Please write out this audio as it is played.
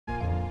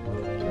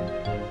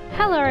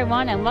Hello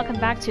everyone and welcome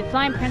back to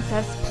Flying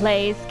Princess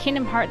Plays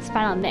Kingdom Hearts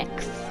Final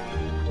Mix.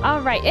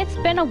 Alright, it's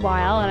been a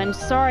while and I'm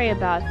sorry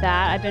about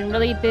that. I've been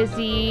really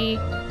busy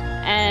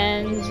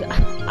and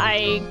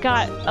I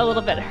got a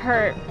little bit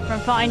hurt from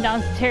falling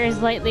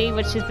downstairs lately,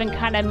 which has been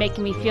kind of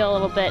making me feel a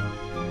little bit,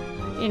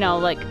 you know,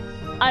 like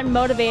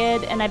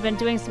unmotivated, and I've been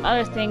doing some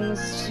other things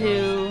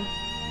too.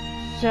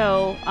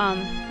 So,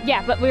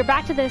 yeah, but we're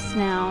back to this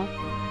now.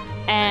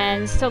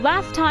 And so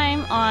last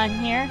time on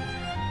here,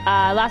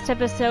 last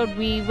episode,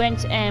 we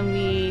went and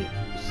we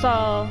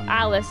saw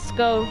Alice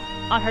go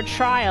on her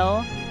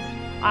trial.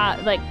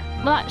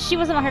 Well, she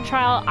wasn't on her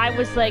trial. I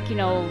was like, you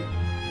know,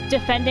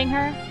 defending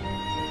her.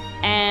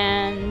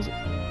 And,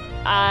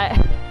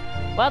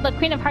 well, the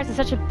Queen of Hearts is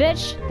such a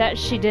bitch that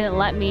she didn't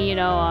let me, you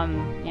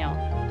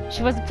know,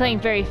 she wasn't playing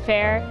very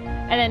fair.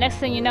 And then next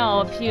thing you know,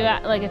 a few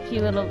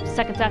little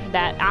seconds after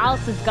that,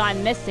 Alice has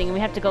gone missing and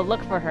we have to go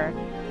look for her.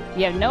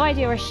 We have no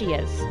idea where she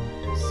is.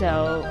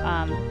 So,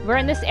 we're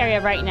in this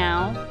area right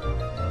now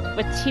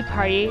with Tea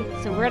Party,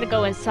 so we're gonna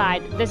go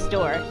inside this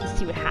door to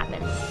see what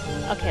happens.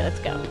 Okay, let's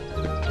go.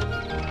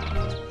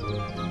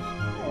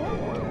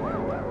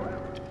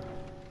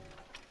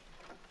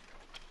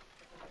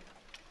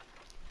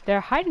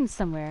 They're hiding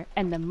somewhere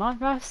in the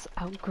Monroth's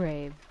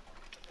outgrave.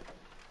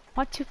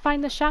 Want to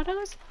find the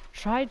shadows?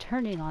 Try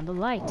turning on the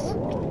light.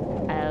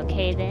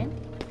 Okay then.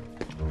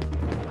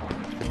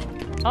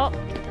 Oh.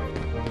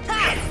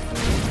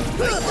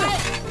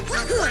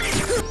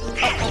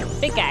 Oh,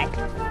 big guy.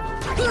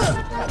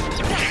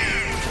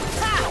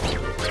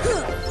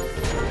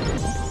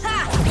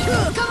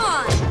 Come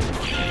on!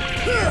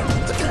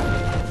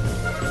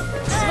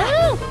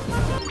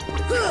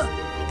 Woo!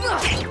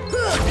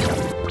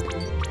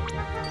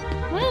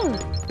 Woo!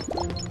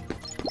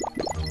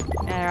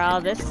 Gather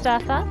all this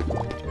stuff up.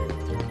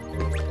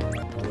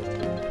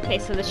 Okay,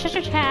 so the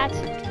Cheshire Cat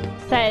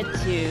said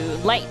to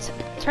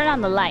turn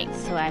on the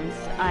lights. So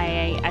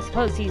I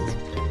suppose he's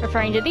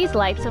referring to these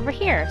lights over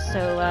here,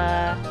 so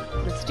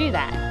let's do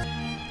that.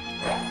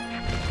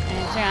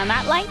 And turn on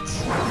that light.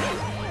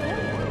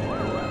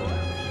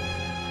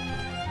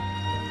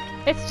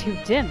 It's too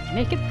dim,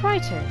 make it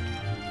brighter.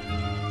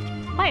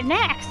 What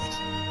next?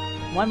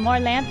 One more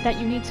lamp that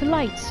you need to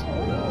light.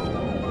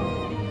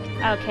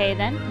 Okay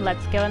then,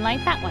 let's go and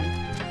light that one.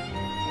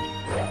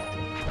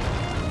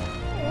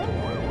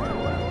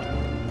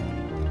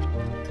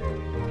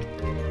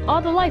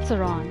 All the lights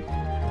are on.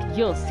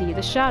 You'll see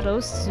the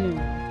shadows soon.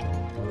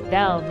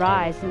 They'll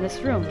rise in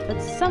this room,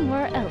 but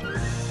somewhere else.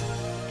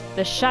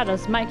 The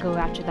shadows might go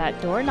after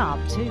that doorknob,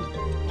 too.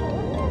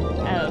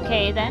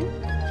 Okay, then.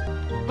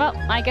 Well,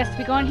 I guess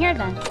we go in here,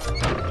 then.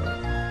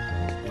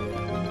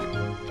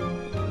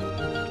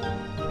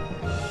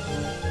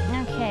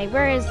 Okay,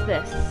 where is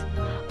this?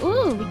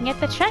 Ooh, we can get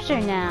the treasure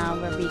now,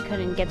 where we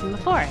couldn't get them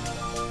before.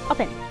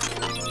 Open.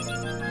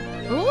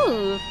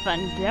 Ooh,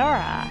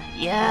 Fundora.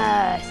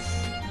 Yes!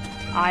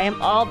 I am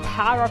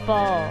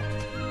all-powerful!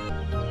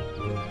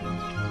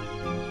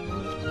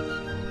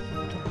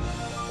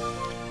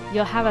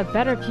 You'll have a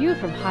better view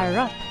from higher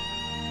up.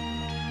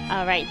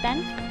 Alright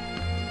then.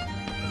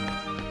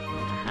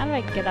 How do I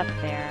get up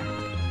there?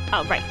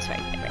 Oh, right.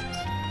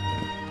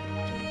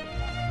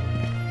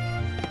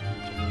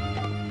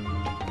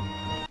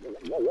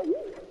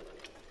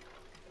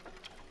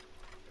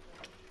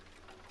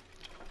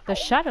 The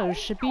shadows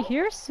should be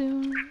here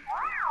soon.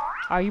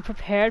 Are you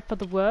prepared for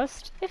the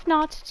worst? If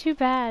not, too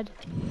bad.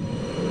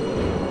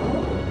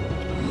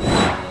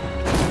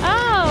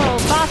 Oh,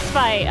 boss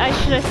fight! I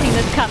should have seen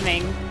this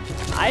coming.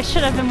 I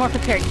should have been more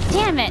prepared.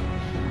 Damn it!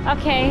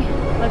 Okay,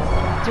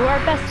 let's do our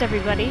best,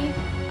 everybody.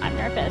 I'm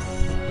nervous.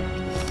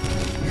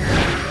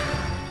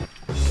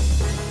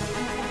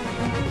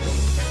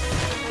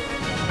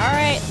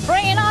 Alright,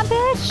 bring it on,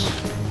 bitch!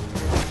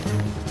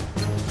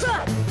 Come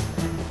on.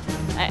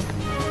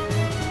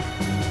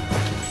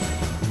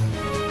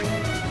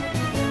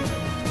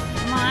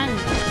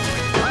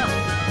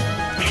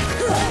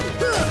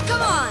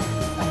 Come on!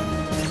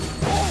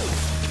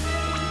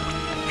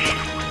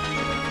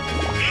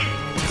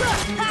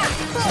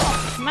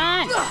 Come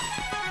on!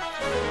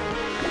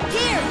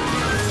 Here!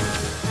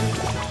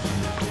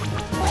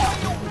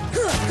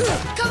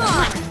 Come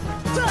on!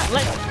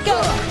 Let's go!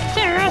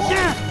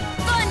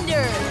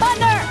 Thunder!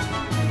 Thunder!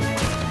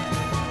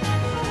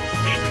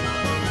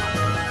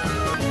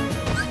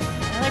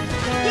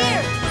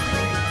 Here!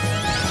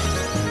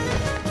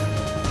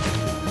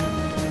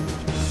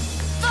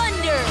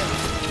 Thunder!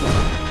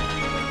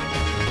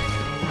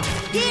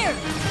 Here!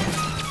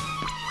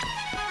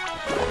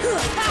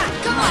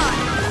 Come on!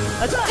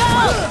 Let's go!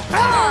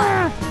 Come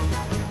on!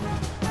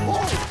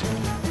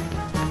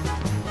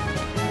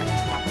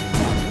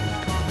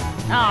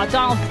 Oh,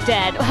 Donald's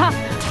dead.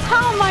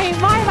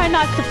 Why am I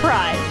not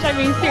surprised? I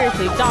mean,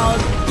 seriously,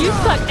 Donald, you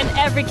suck in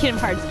every Kingdom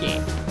Hearts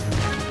game.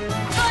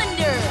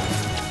 Thunder!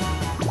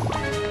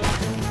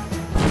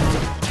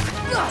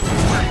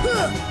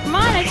 Come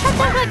on, I just have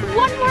to have like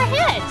one more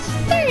hit.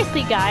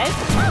 Seriously, guys.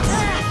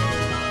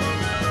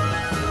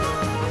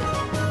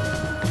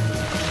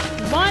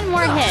 One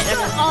more hit.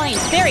 That's all I need.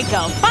 There we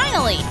go.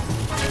 Finally!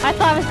 I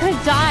thought I was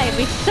gonna die. It'd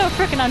be so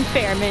freaking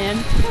unfair, man.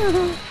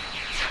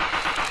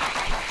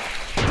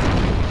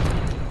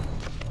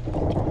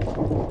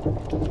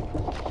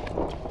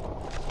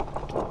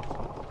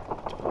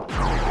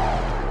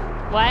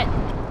 What?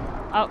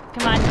 Oh,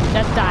 come on.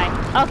 Just die.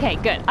 Okay,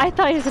 good. I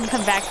thought he was gonna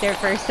come back there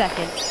for a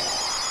second.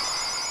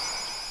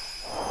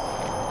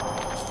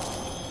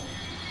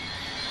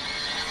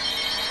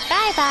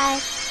 Bye-bye.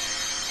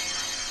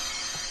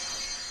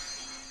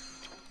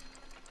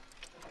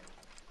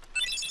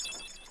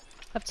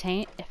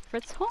 Obtain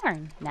Ifrit's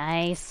horn.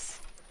 Nice.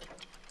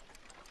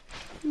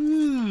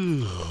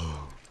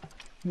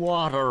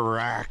 What a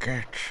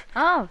racket.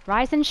 Oh,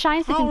 rise and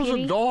shine, Sleeping How's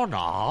Beauty. a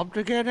doorknob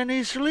to get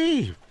any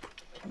sleep?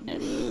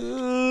 Ooh.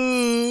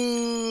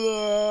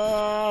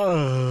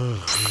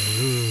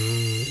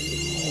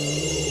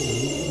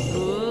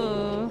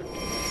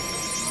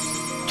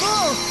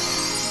 Oh.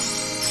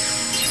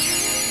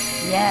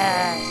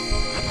 Yes.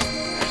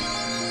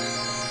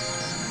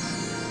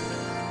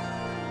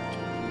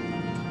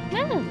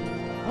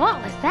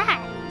 What was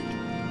that?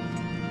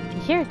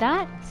 You hear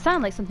that?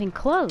 Sound like something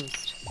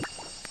closed.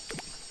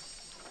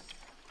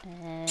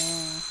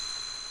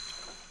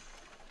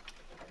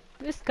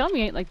 This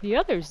gummy ain't like the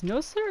others,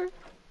 no sir.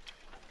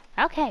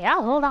 Okay,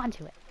 I'll hold on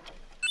to it.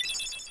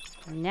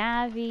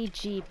 Navi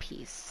G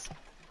piece.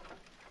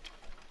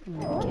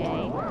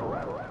 Okay.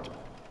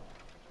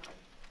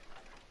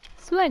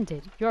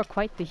 Splendid, you're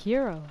quite the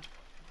hero.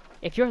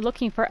 If you're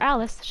looking for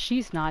Alice,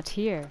 she's not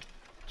here.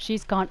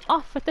 She's gone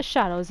off with the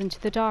shadows into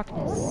the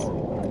darkness.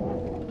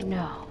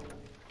 No.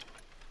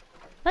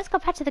 Let's go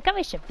back to the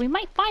gummy ship. We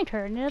might find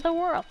her in another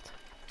world.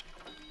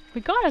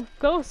 We gotta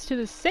go to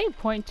the save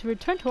point to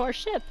return to our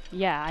ship.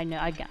 Yeah, I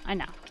know.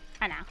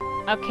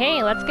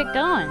 Okay, let's get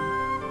going.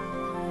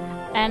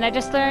 And I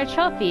just learned a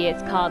trophy.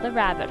 It's called the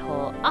rabbit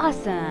hole.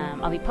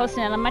 Awesome. I'll be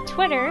posting it on my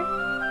Twitter.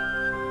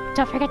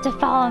 Don't forget to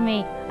follow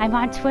me. I'm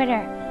on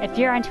Twitter. If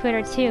you're on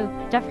Twitter too,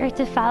 don't forget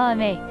to follow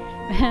me.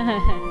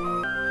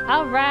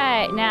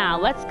 Alright, now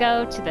let's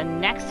go to the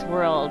next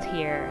world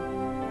here.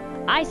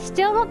 I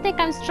still don't think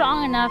I'm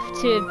strong enough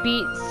to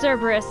beat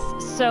Cerberus,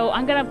 so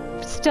I'm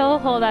gonna still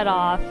hold that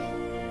off.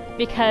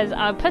 Because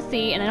I'm a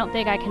pussy and I don't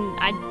think I'm,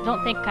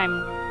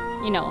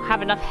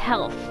 have enough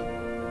health.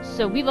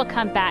 So we will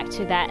come back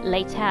to that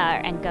later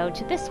and go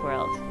to this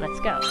world. Let's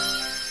go.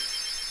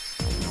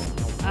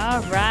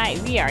 Alright,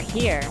 we are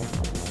here.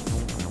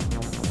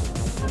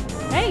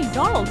 Hey,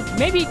 Donald,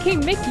 maybe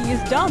King Mickey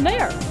is down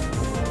there.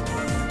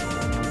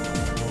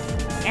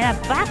 In a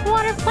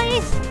backwater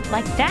place?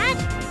 Like that?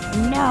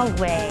 No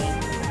way.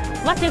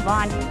 Let's move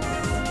on.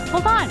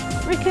 Hold on,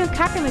 Riku and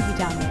Kaku may be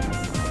down there.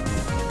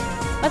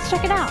 Let's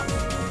check it out.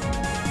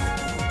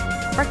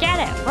 Forget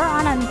it, we're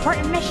on an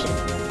important mission.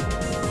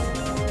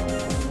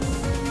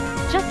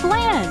 Just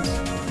land.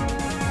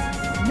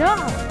 No.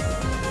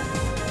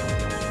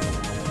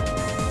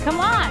 Come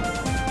on.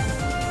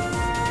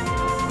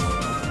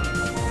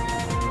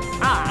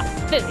 Ah,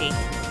 phooey.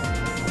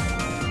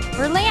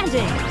 We're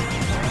landing.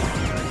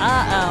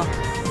 Uh-oh.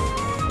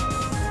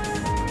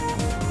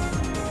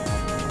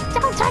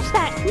 Don't touch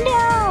that!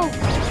 No!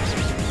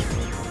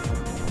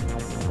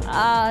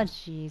 Oh,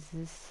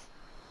 Jesus.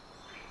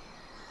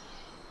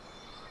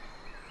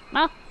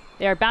 Well,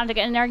 they are bound to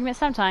get in an argument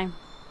sometime.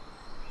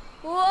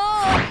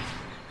 Whoa!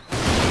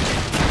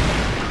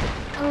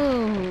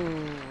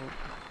 Ooh.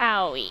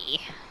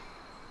 Owie.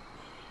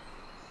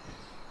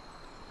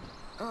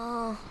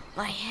 Oh,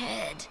 my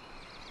head.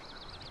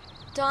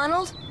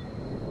 Donald?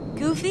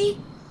 Goofy?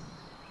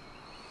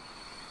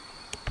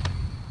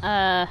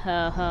 No.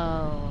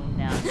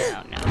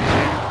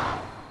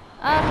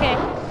 Okay.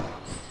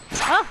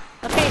 Oh,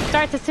 okay, it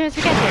starts as soon as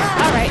we get here.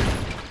 Alright.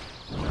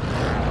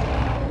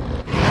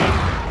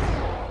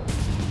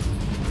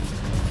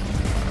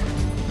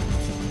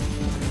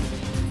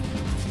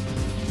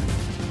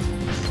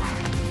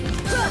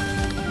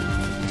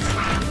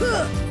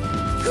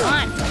 Come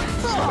on.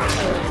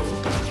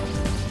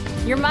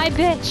 You're my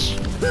bitch.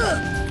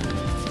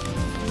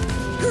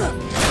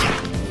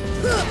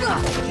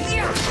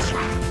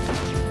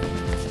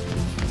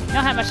 I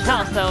don't have much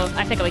health, so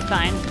I think I'll be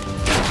fine.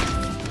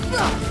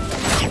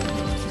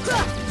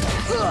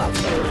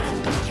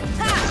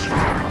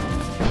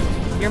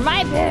 You're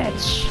my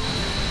bitch!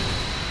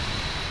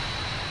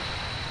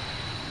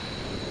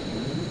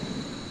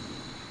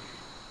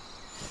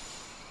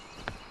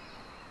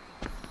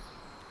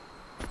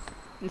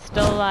 It's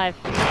still alive.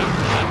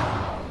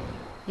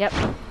 Yep.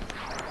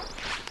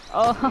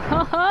 Oh,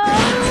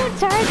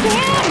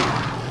 Tarzan!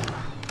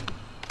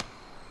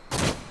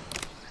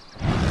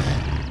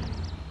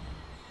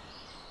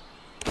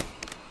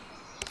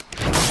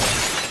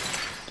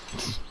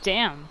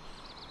 Damn.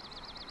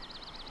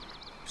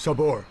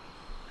 Sabor.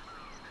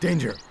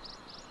 Danger.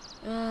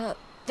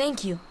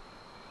 Thank you.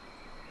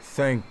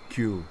 Thank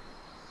you.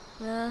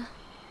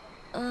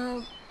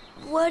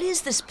 What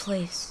is this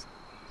place?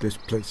 This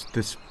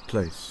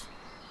place.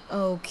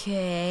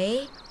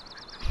 Okay.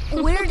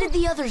 Where did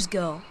the others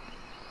go?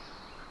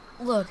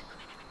 Look,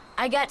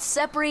 I got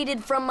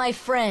separated from my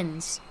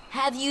friends.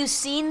 Have you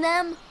seen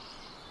them?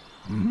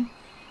 Hmm?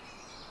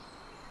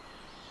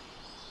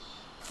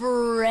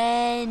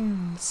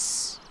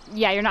 Friends.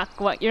 Yeah, you're not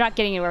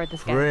getting anywhere with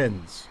this guy.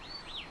 Friends.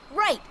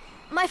 Right,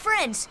 my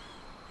friends.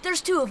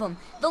 There's two of them.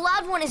 The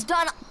loud one is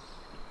Donald.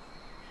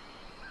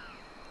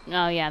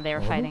 Oh yeah, they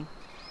were fighting.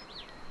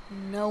 You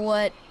know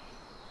what?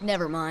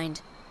 Never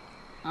mind.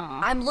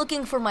 Aw. I'm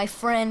looking for my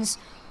friends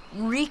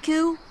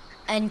Riku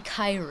and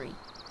Kairi.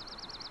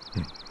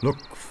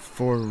 Look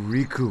for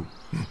Riku.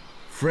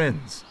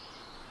 Friends.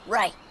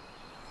 Right.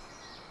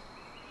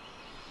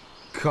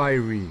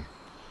 Kairi.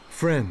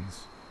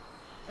 Friends.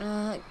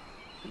 Right.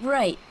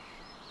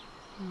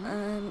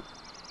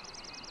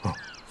 Oh,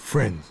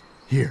 friends.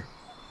 Here.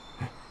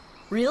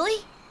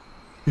 Really?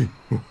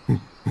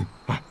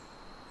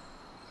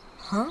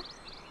 Huh?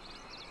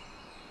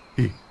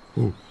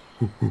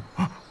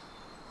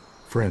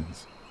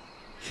 Friends.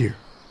 Here.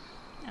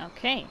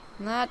 Okay.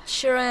 Not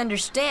sure I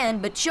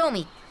understand, but show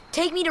me.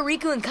 Take me to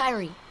Riku and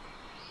Kairi.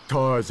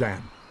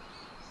 Tarzan.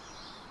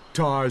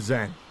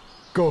 Tarzan.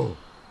 Go.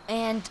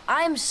 And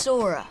I'm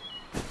Sora.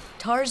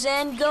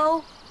 Tarzan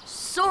go,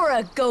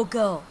 Sora go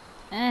go.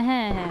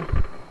 Uh-huh.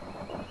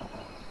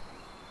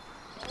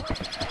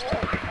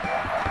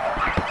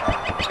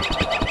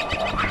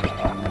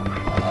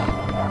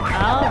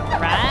 All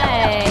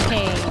right.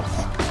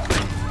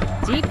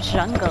 Deep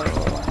jungle.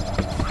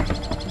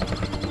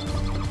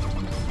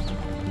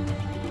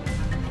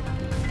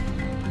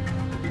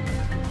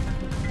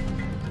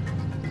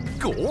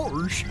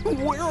 Gosh,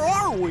 where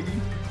are we?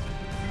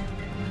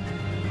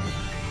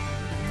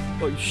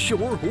 I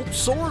sure hope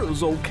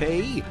Sora's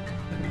okay.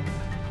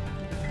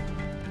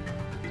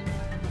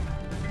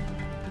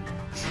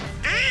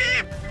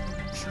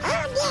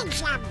 Who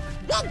needs them?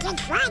 We can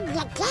find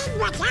the king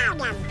without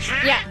them,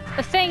 huh? Yeah,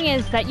 the thing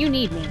is that you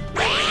need me.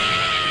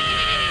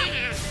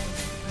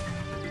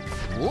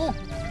 Oh,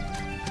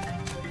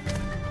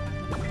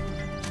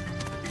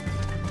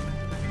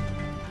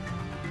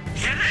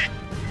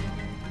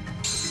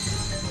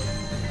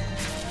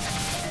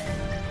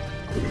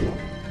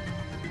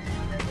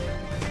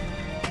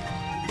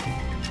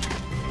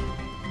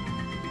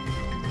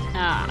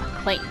 Ah,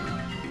 Clayton.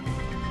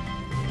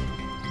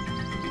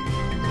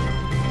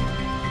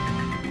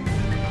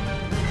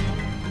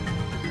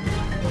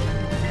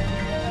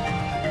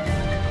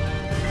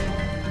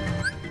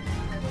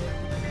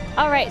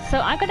 Alright, so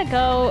I'm gonna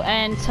go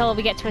until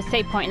we get to a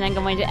save point, and then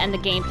I'm going to end the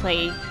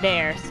gameplay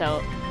there.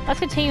 So let's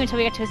continue until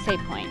we get to a save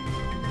point.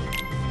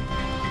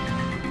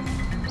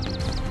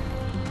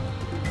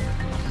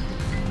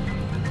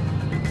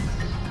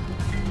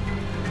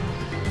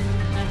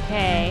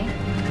 Okay.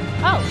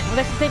 Oh, well,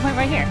 that's the save point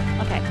right here.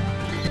 Okay.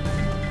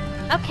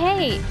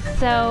 Okay,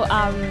 so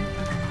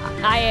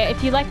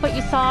if you like what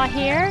you saw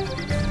here,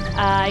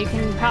 you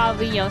can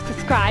probably,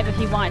 subscribe if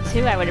you want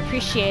to. I would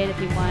appreciate it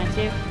if you wanted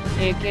to.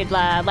 You could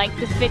like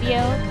this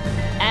video,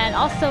 and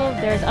also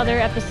there's other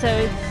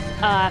episodes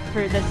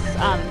for this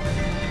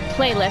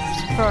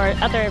playlist for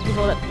other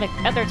people that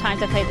other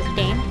times I played this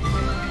game.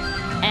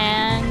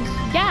 And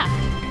yeah,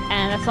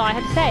 and that's all I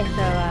have to say.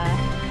 So,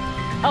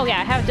 oh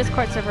yeah, I have a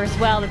Discord server as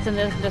well that's in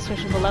the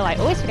description below. I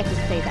always forget to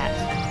say that.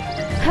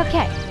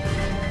 Okay,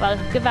 well,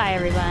 goodbye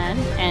everyone,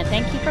 and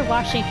thank you for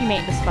watching if you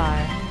made it this far.